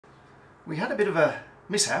We had a bit of a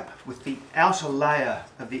mishap with the outer layer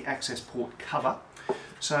of the access port cover,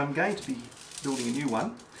 so I'm going to be building a new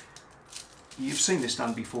one. You've seen this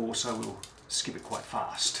done before, so we'll skip it quite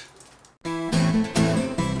fast.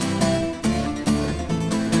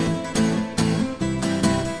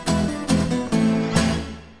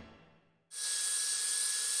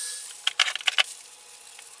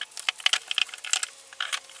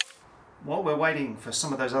 While we're waiting for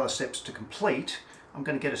some of those other steps to complete, I'm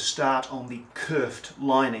going to get a start on the kerfed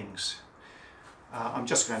linings. I'm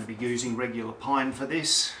just going to be using regular pine for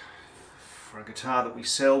this. For a guitar that we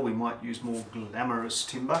sell, we might use more glamorous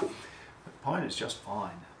timber, but pine is just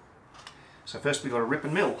fine. So first we've got to rip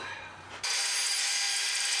and mill.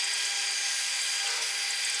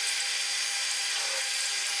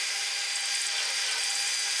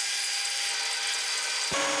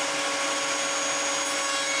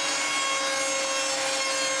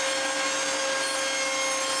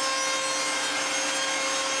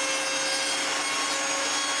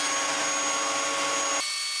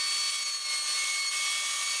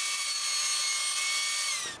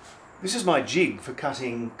 This is my jig for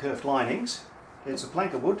cutting kerfed linings. It's a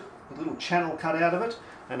plank of wood with a little channel cut out of it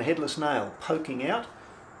and a headless nail poking out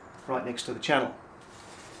right next to the channel.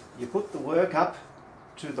 You put the work up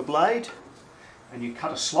to the blade and you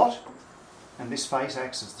cut a slot, and this face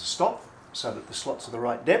acts as the stop so that the slots are the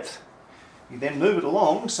right depth. You then move it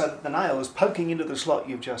along so that the nail is poking into the slot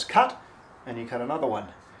you've just cut, and you cut another one.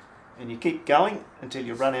 And you keep going until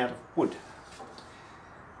you run out of wood.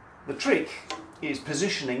 The trick is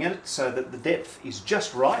positioning it so that the depth is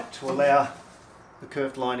just right to allow the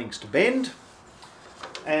kerfed linings to bend,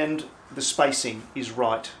 and the spacing is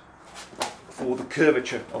right for the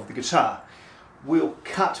curvature of the guitar. We'll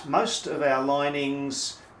cut most of our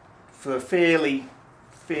linings for fairly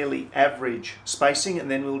average spacing, and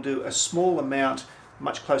then we'll do a small amount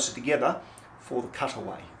much closer together for the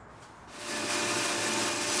cutaway.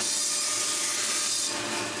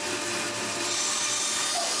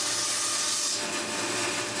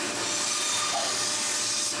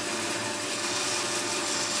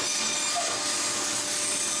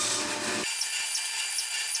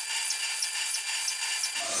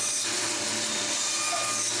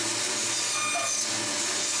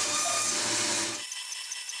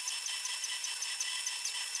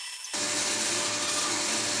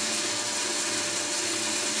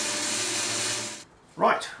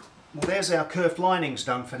 Right, well there's our kerfed linings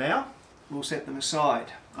done for now. We'll set them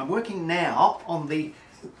aside. I'm working now on the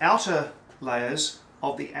outer layers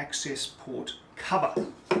of the access port cover.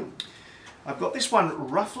 I've got this one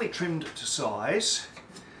roughly trimmed to size,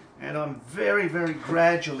 and I'm very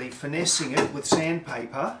gradually finessing it with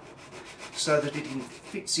sandpaper so that it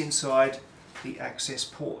fits inside the access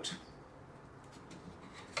port.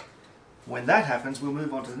 When that happens, we'll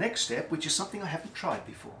move on to the next step, which is something I haven't tried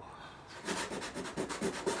before.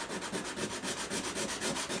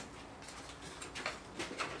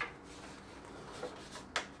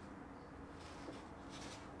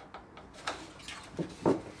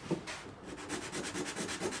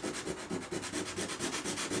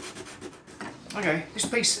 Okay, this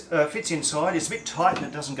piece fits inside. It's a bit tight and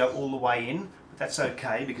it doesn't go all the way in, but that's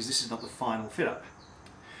okay because this is not the final fit up.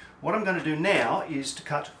 What I'm going to do now is to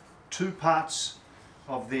cut two parts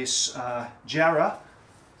of this jarrah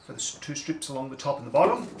for the two strips along the top and the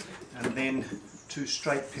bottom, and then two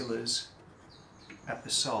straight pillars at the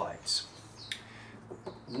sides.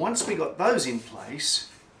 Once we got those in place,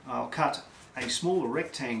 I'll cut a smaller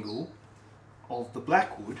rectangle of the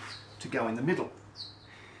blackwood to go in the middle.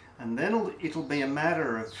 And then it'll be a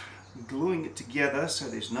matter of gluing it together so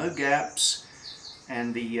there's no gaps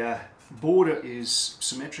and the border is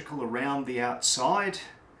symmetrical around the outside,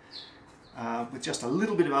 with just a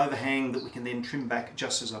little bit of overhang that we can then trim back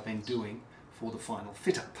just as I've been doing for the final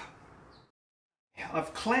fit up.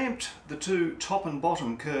 I've clamped the two top and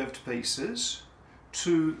bottom curved pieces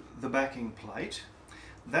to the backing plate.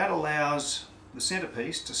 That allows the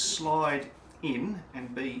centerpiece to slide in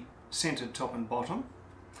and be centered top and bottom.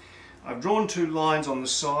 I've drawn two lines on the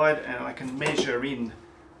side and I can measure in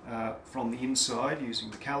from the inside using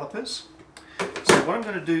the calipers. So what I'm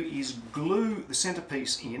going to do is glue the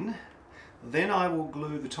centerpiece in, then I will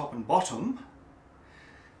glue the top and bottom.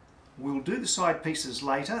 We'll do the side pieces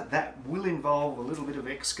later. That will involve a little bit of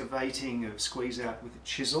excavating of squeeze out with a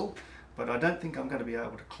chisel, but I don't think I'm going to be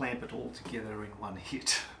able to clamp it all together in one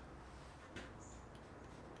hit.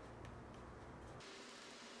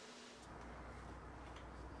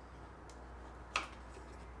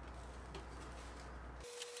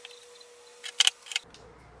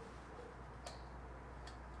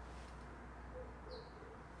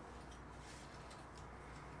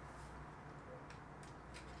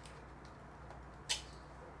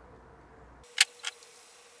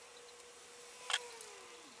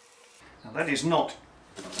 Now that is not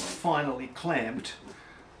finally clamped,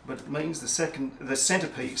 but it means the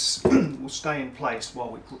centerpiece will stay in place while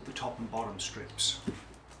we put the top and bottom strips.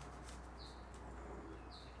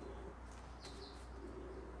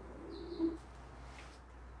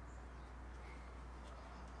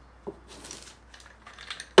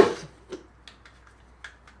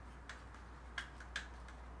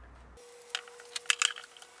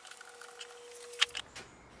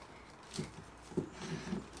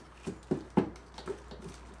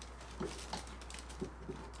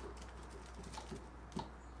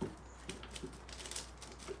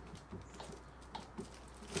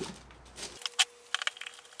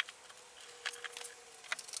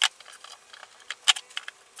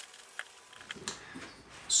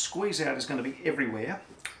 Squeeze out is going to be everywhere.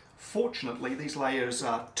 Fortunately, these layers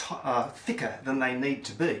are thicker than they need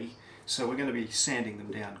to be, so we're going to be sanding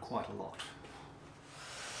them down quite a lot.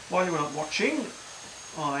 While you weren't watching,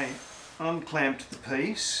 I unclamped the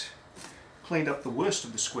piece, cleaned up the worst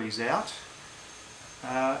of the squeeze out,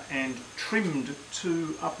 and trimmed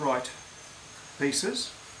 2 upright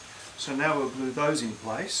pieces. So now we'll glue those in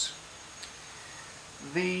place.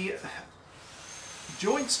 The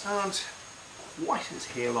joints aren't quite as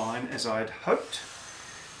hairline as I'd hoped,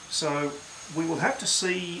 so we will have to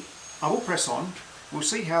see. I will press on, we'll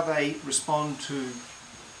see how they respond to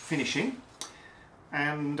finishing,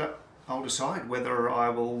 and I'll decide whether I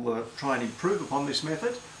will try and improve upon this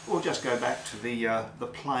method or just go back to the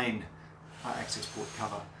plain access port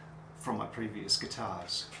cover from my previous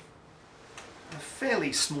guitars. A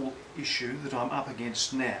fairly small issue that I'm up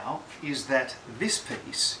against now is that this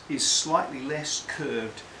piece is slightly less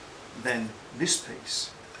curved than this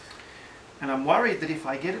piece, and I'm worried that if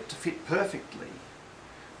I get it to fit perfectly,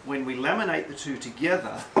 when we laminate the two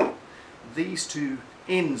together, these two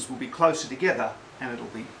ends will be closer together and it'll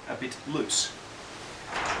be a bit loose.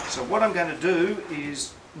 So what I'm going to do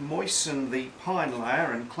is moisten the pine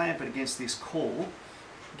layer and clamp it against this caul,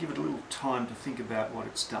 give it a little time to think about what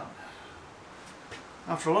it's done.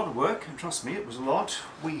 After a lot of work, and trust me it was a lot,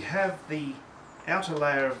 we have the outer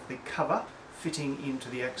layer of the cover fitting into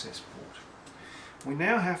the access port. We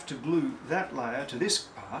now have to glue that layer to this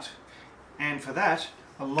part, and for that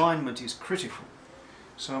alignment is critical.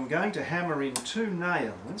 So I'm going to hammer in 2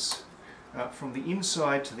 nails from the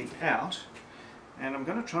inside to the out, and I'm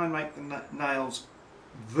going to try and make the nails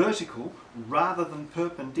vertical rather than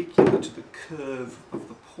perpendicular to the curve of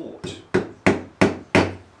the port.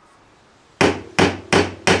 I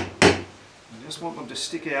just want them to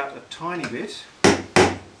stick out a tiny bit.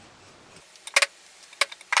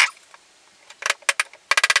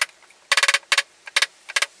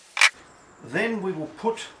 Then we will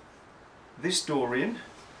put this door in,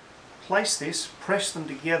 place this, press them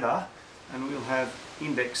together, and we'll have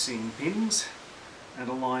indexing pins and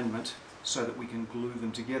alignment so that we can glue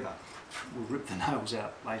them together. We'll rip the nails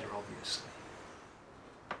out later, obviously.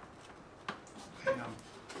 Okay, I'm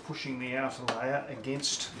pushing the outer layer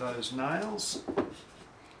against those nails.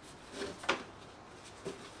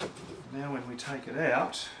 Now when we take it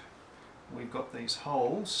out, we've got these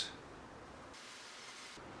holes,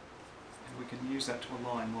 and we can use that to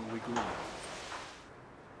align while we glue.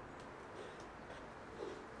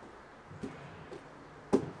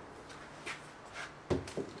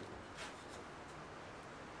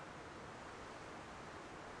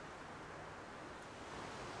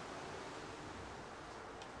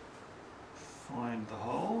 Find the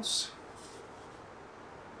holes.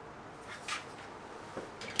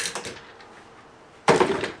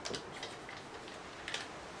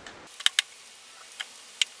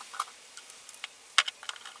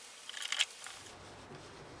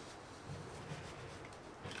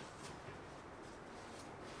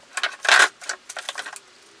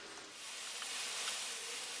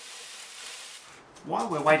 While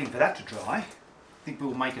we're waiting for that to dry, I think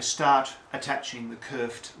we'll make a start attaching the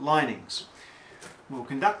curved linings. We'll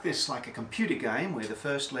conduct this like a computer game where the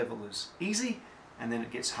first level is easy and then it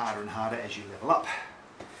gets harder and harder as you level up.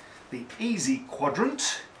 The easy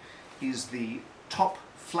quadrant is the top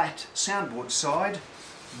flat soundboard side,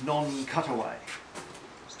 non-cutaway.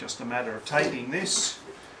 It's just a matter of taking this,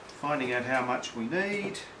 finding out how much we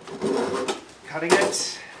need, cutting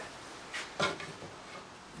it,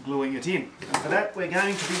 gluing it in. And for that we're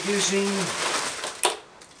going to be using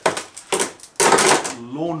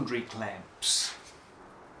laundry clamps.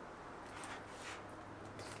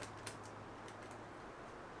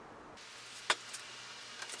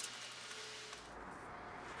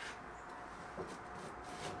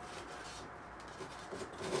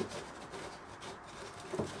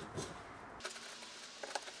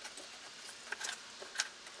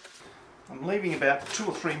 I'm leaving about 2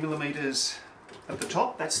 or 3 millimeters at the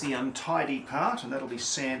top. That's the untidy part, and that'll be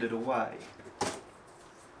sanded away.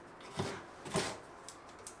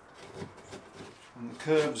 And the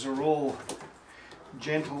curves are all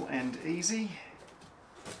gentle and easy.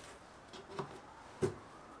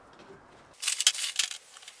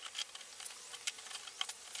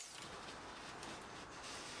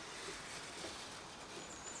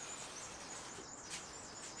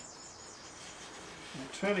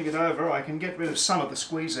 Turning it over, I can get rid of some of the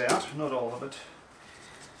squeeze out, not all of it,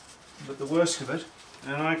 but the worst of it.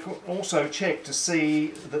 And I can also check to see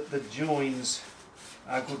that the joins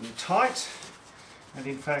are good and tight. And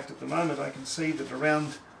in fact, at the moment I can see that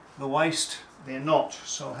around the waist they're not,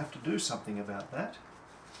 so I'll have to do something about that.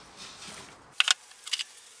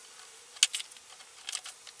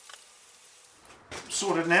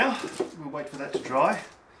 Sorted now. We'll wait for that to dry,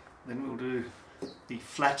 then we'll do the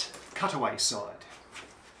flat cutaway side.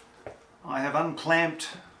 I have unclamped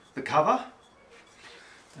the cover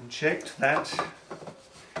and checked that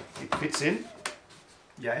it fits in.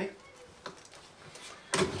 Yay.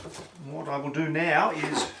 What I will do now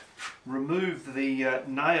is remove the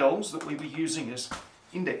nails that we were using as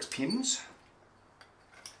index pins.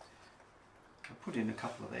 I'll put in a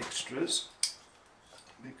couple of extras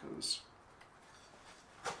because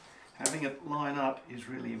having it line up is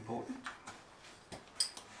really important.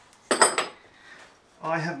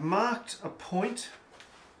 I have marked a point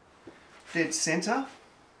dead center,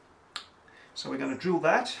 so we're going to drill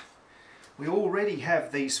that. We already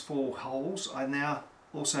have these 4 holes. I now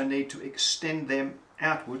also need to extend them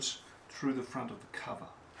outwards through the front of the cover.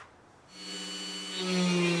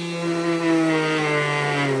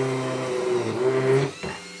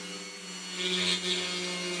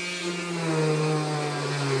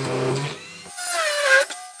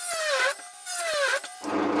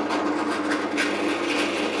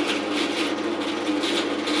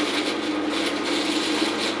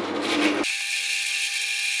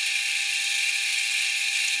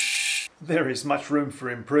 There is much room for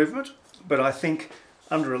improvement, but I think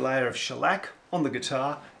under a layer of shellac on the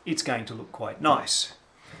guitar it's going to look quite nice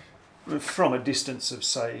from a distance of,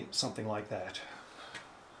 say, something like that.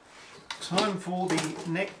 Time for the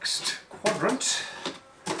next quadrant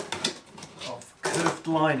of curved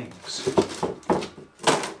linings.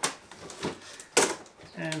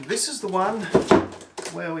 And this is the one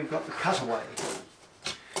where we've got the cutaway.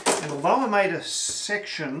 And although I made a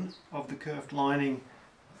section of the curved lining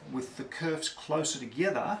with the curves closer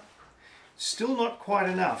together, still not quite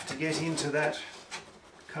enough to get into that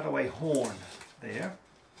cutaway horn there.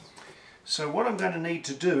 So what I'm going to need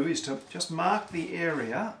to do is to just mark the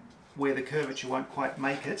area where the curvature won't quite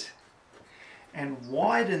make it and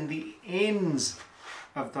widen the ends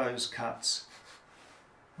of those cuts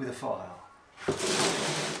with a file.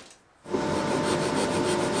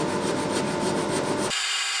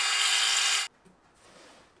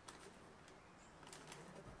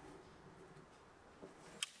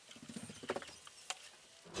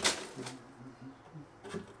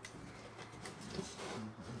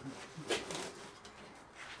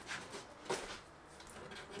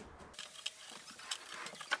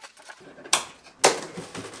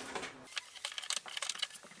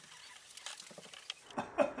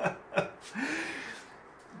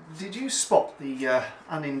 Did you spot the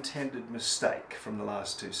unintended mistake from the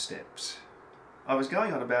last 2 steps? I was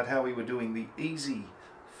going on about how we were doing the easy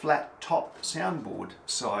flat top soundboard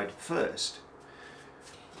side first.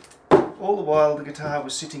 All the while the guitar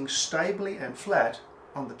was sitting stably and flat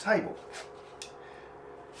on the table.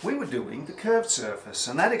 We were doing the curved surface,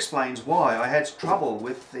 and that explains why I had trouble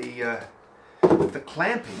with the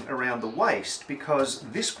clamping around the waist, because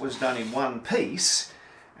this was done in one piece,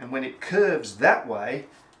 and when it curves that way,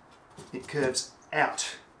 it curves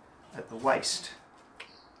out at the waist.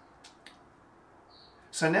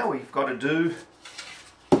 So now we've got to do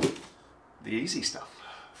the easy stuff.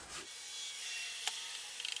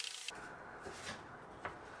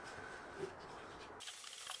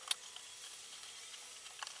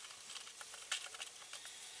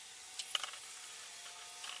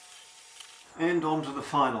 And on to the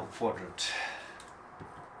final quadrant.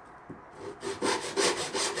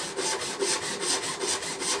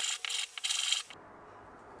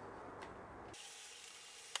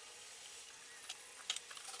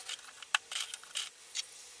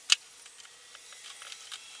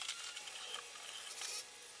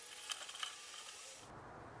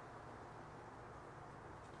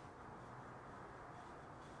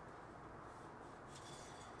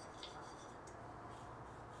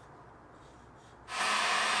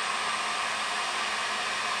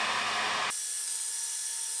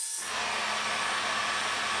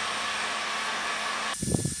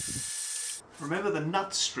 Remember the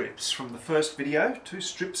nut strips from the first video? 2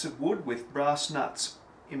 strips of wood with brass nuts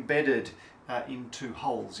embedded in 2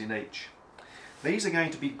 holes in each. These are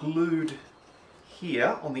going to be glued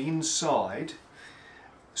here on the inside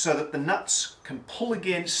so that the nuts can pull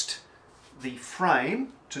against the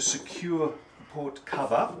frame to secure the port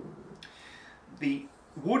cover. The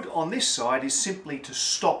wood on this side is simply to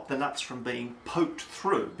stop the nuts from being poked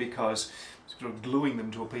through, because sort of gluing them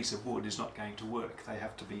to a piece of wood is not going to work. They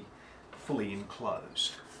have to be fully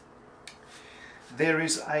enclosed.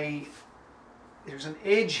 There's an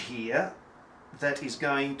edge here that is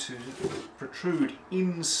going to protrude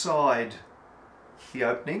inside the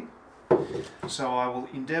opening, so I will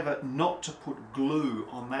endeavour not to put glue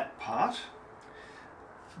on that part,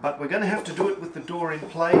 but we're going to have to do it with the door in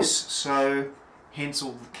place, so hence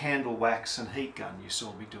all the candle wax and heat gun you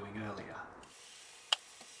saw me doing earlier.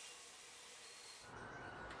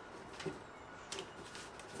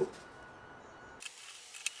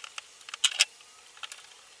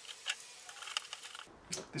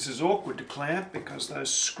 This is awkward to clamp because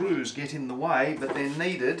those screws get in the way, but they're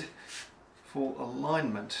needed for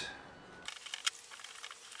alignment.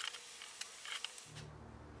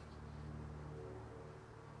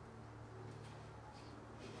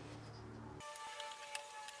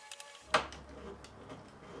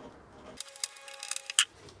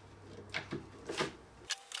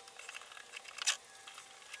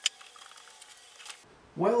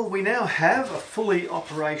 Well, we now have a fully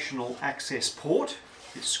operational access port.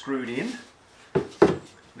 It's screwed in.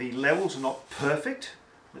 The levels are not perfect,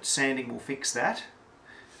 but sanding will fix that.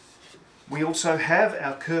 We also have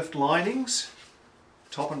our kerfed linings,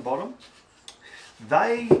 top and bottom.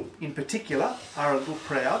 They, in particular, are a little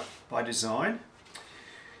proud by design,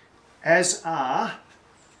 as are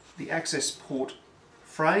the access port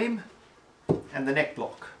frame and the neck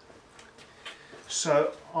block.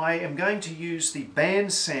 So I am going to use the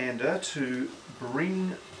band sander to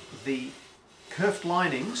bring the kerfed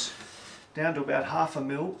linings down to about 1/2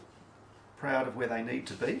 mil, proud of where they need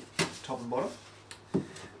to be, top and bottom.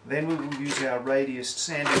 Then we will use our radius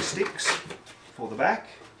sanding sticks for the back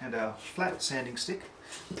and our flat sanding stick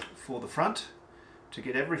for the front to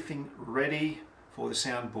get everything ready for the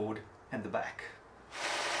soundboard and the back.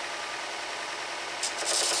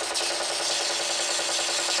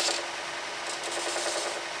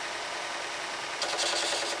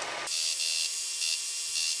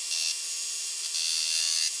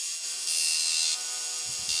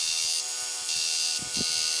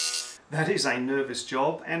 That is a nervous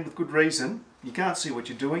job, and with good reason. You can't see what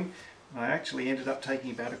you're doing. I actually ended up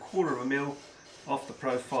taking about 1/4 mil off the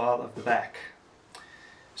profile of the back.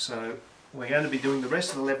 So we're going to be doing the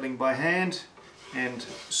rest of the levelling by hand and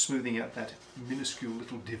smoothing out that minuscule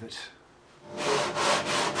little divot.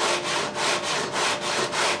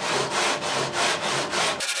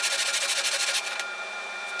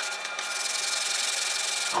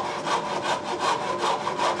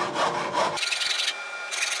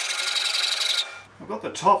 I've got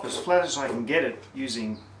the top as flat as I can get it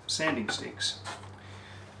using sanding sticks.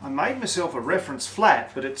 I made myself a reference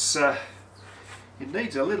flat, but it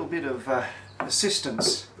needs a little bit of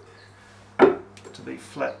assistance to be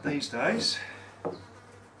flat these days.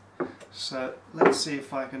 So let's see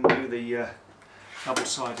if I can do the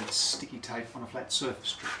double-sided sticky tape on a flat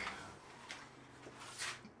surface trick.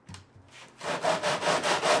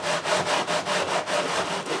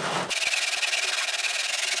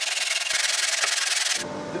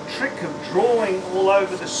 The trick of drawing all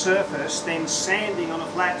over the surface, then sanding on a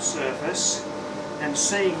flat surface and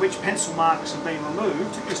seeing which pencil marks have been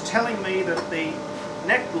removed is telling me that the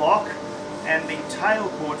neck block and the tail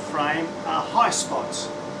cord frame are high spots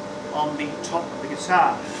on the top of the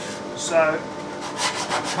guitar. So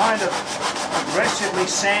I'm kind of aggressively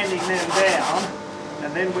sanding them down,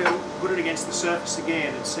 and then we'll put it against the surface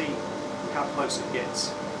again and see how close it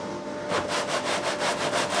gets.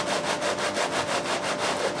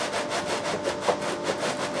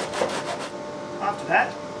 After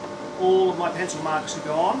that, all of my pencil marks are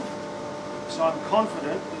gone, so I'm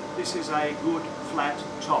confident that this is a good flat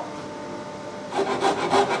top.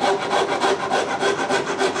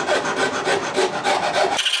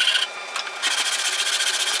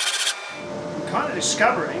 I'm kind of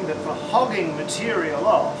discovering that for hogging material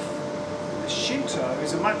off, the Shinto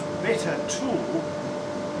is a much better tool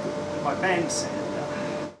than my band sander.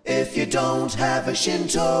 If you don't have a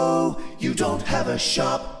Shinto, you don't have a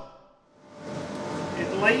shop. It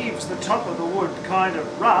leaves the top of the wood kind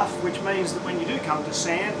of rough, which means that when you do come to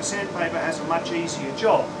sand, the sandpaper has a much easier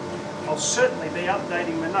job. I'll certainly be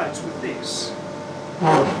updating my notes with this.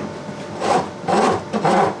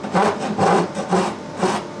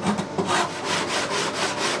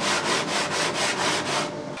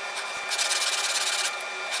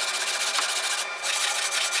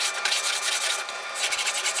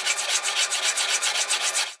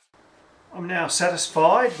 now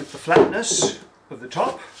satisfied with the flatness of the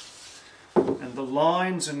top and the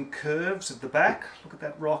lines and curves of the back. Look at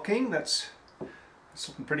that rocking, that's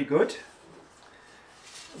looking pretty good.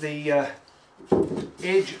 The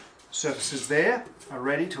edge surfaces there are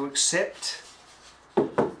ready to accept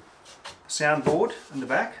the soundboard and the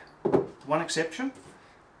back. One exception,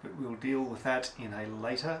 but we'll deal with that in a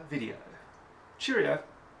later video. Cheerio!